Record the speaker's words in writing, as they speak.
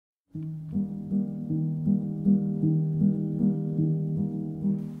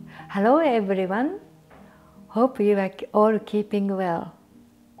Hello everyone, hope you are all keeping well.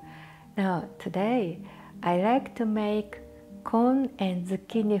 Now today I like to make corn and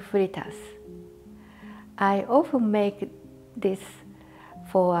zucchini fritters. I often make this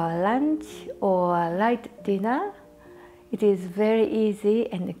for a lunch or a light dinner. It is very easy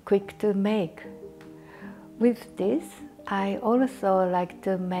and quick to make. With this, I also like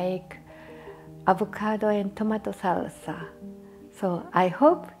to make avocado and tomato salsa. So I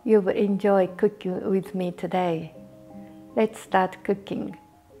hope you will enjoy cooking with me today. Let's start cooking.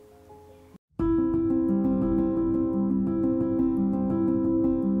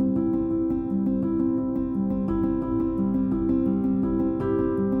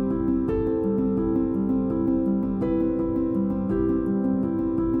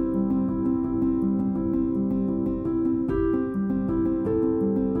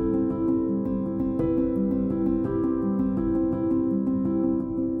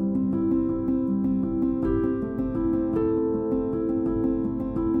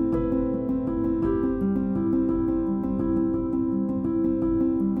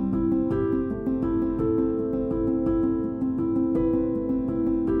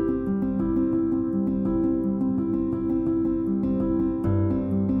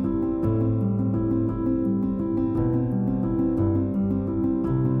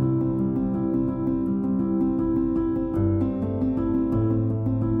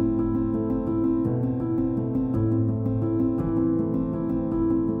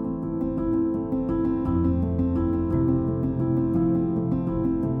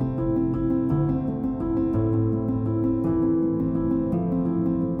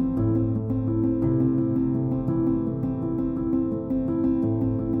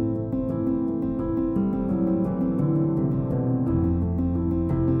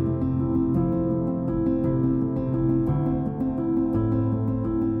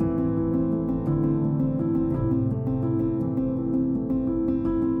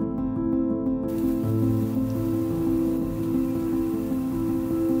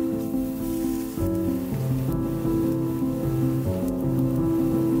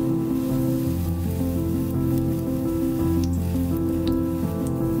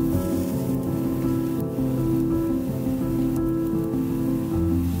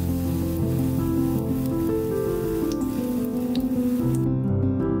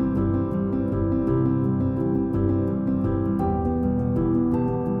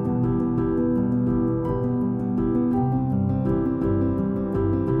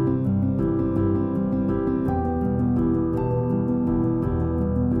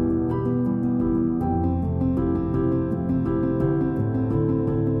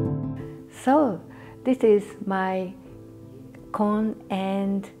 So, this is my corn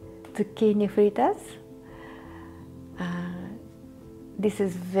and zucchini fritters. This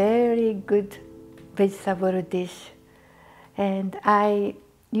is very good vegetable dish. And I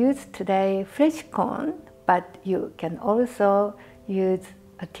used today fresh corn, but you can also use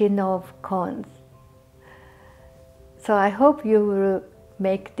a tin of corn. So I hope you will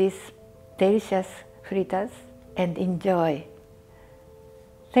make this delicious fritters and enjoy.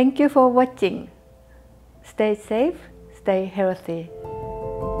 Thank you for watching. Stay safe, stay healthy.